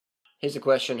Here's a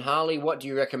question. Harley, what do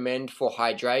you recommend for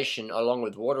hydration, along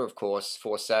with water, of course,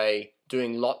 for, say,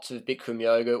 doing lots of Bikram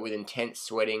yoga with intense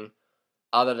sweating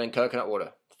other than coconut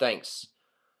water? Thanks.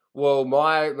 Well,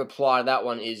 my reply to that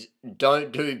one is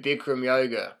don't do Bikram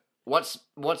yoga. What's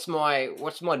my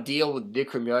deal with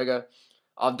Bikram yoga?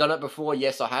 I've done it before,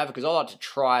 yes I have, because I like to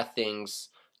try things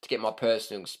to get my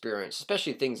personal experience,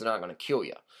 especially things that aren't going to kill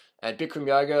you. And Bikram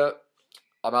yoga,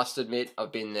 I must admit,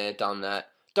 I've been there, done that.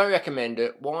 Don't recommend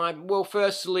it. Why? Well,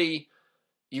 firstly,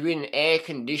 you're in air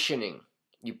conditioning.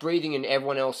 You're breathing in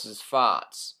everyone else's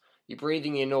farts. You're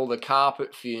breathing in all the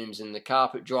carpet fumes and the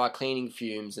carpet dry cleaning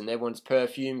fumes and everyone's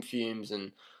perfume fumes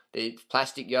and the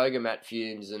plastic yoga mat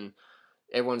fumes and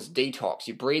everyone's detox.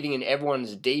 You're breathing in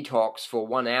everyone's detox for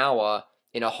 1 hour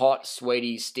in a hot,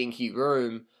 sweaty, stinky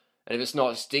room. And if it's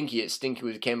not stinky, it's stinky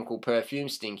with chemical perfume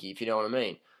stinky, if you know what I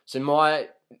mean. So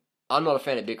I'm not a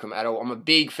fan of Bikram at all. I'm a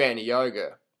big fan of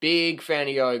yoga. Big fan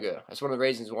of yoga. That's one of the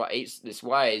reasons why I eat this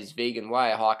way, is vegan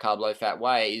way, high carb, low fat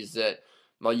way, is that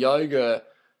my yoga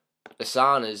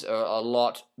asanas are a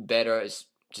lot better. It's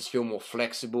just feel more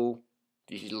flexible.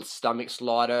 Your stomach's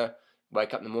lighter.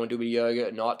 Wake up in the morning, do a bit of yoga.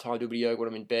 At night time, do a bit of yoga when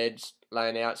I'm in bed,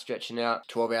 laying out, stretching out.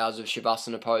 12 hours of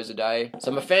Shavasana pose a day.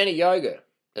 So I'm a fan of yoga.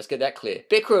 Let's get that clear.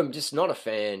 Bikram, just not a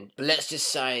fan. But let's just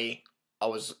say I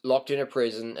was locked in a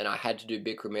prison and I had to do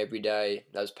Bikram every day.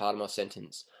 That was part of my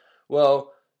sentence.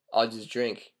 Well, I'd just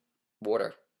drink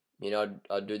water. You know,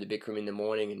 I'd do the Bikram in the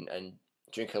morning and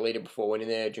drink a litre before I went in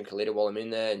there, drink a litre while I'm in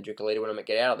there, and drink a litre when I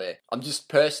get out of there. I'm just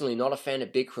personally not a fan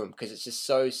of Bikram because it's just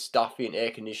so stuffy and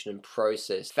air-conditioned and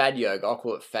processed. Fad yoga, I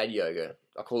call it fad yoga.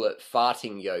 I call it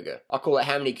farting yoga. I call it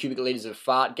how many cubic litres of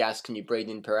fart gas can you breathe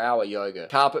in per hour yoga.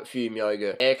 Carpet fume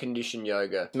yoga. Air-conditioned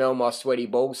yoga. Smell my sweaty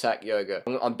ballsack yoga.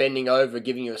 I'm bending over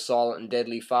giving you a silent and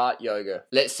deadly fart yoga.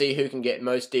 Let's see who can get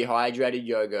most dehydrated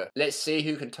yoga. Let's see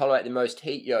who can tolerate the most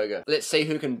heat yoga. Let's see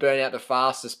who can burn out the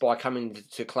fastest by coming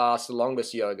to class the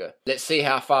longest yoga. Let's see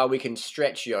how far we can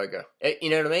stretch yoga.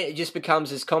 You know what I mean? It just becomes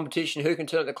this competition. Who can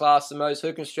turn up the class the most?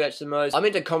 Who can stretch the most? I'm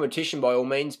into competition by all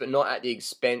means, but not at the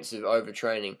expense of overtraining.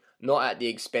 Not at the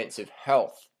expense of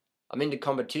health. I'm into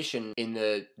competition in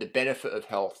the benefit of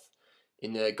health,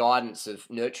 in the guidance of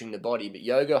nurturing the body. But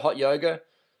yoga, hot yoga,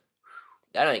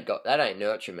 that ain't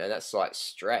nurture, man. That's like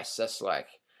stress. That's like,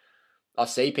 I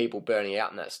see people burning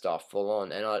out in that stuff full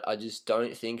on, and I just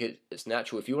don't think it's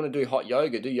natural. If you want to do hot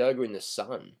yoga, do yoga in the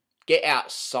sun. Get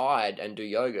outside and do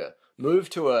yoga. Move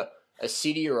to a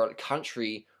city or a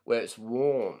country where it's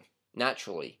warm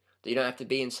naturally. That you don't have to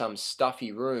be in some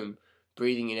stuffy room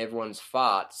breathing in everyone's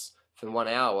farts for 1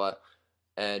 hour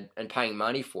and paying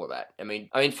money for that. I mean,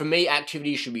 for me,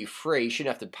 activity should be free. You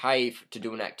shouldn't have to pay to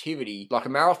do an activity like a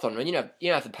marathon. You don't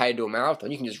have to pay to do a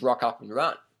marathon. You can just rock up and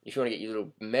run. If you want to get your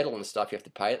little medal and stuff, you have to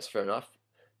pay. That's fair enough.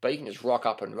 But you can just rock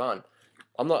up and run.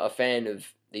 I'm not a fan of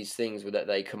these things where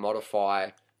they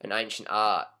commodify an ancient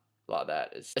art like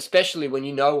that. Especially when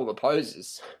you know all the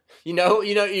poses. You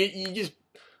just,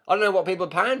 I don't know what people are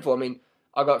paying for. I mean,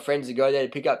 I got friends that go there to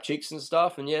pick up chicks and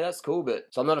stuff, and yeah, that's cool, but...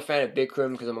 So I'm not a fan of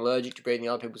Bikram because I'm allergic to breathing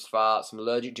other people's farts, I'm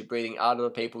allergic to breathing other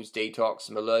people's detox,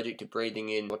 I'm allergic to breathing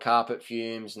in the carpet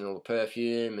fumes and all the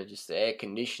perfume and just the air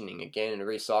conditioning, again, and the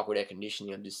recycled air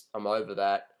conditioning. I'm over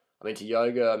that. I'm into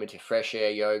yoga, I'm into fresh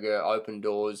air yoga, open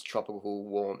doors, tropical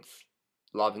warmth,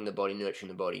 loving the body, nurturing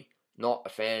the body. Not a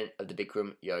fan of the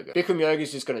Bikram yoga. Bikram yoga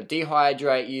is just going to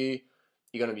dehydrate you,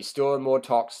 you're going to be storing more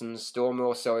toxins, storing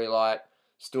more cellulite,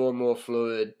 store more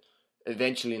fluid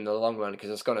eventually in the long run, because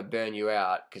it's going to burn you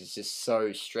out because it's just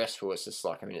so stressful. It's just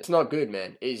like, it's not good,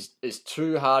 man. It's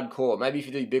too hardcore. Maybe if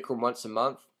you do Bikram once a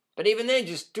month, but even then,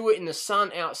 just do it in the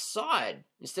sun outside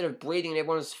instead of breathing in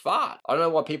everyone's fart. I don't know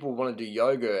why people want to do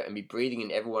yoga and be breathing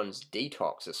in everyone's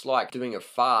detox. It's like doing a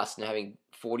fast and having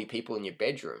 40 people in your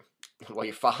bedroom while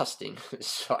you're fasting.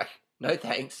 It's like, no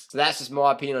thanks. So that's just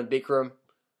my opinion on Bikram.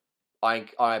 I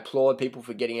applaud people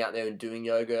for getting out there and doing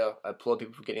yoga. I applaud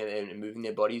people for getting out there and moving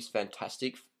their bodies.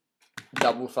 Fantastic.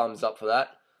 Double thumbs up for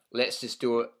that. Let's just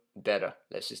do it better.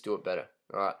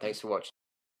 Alright, thanks for watching.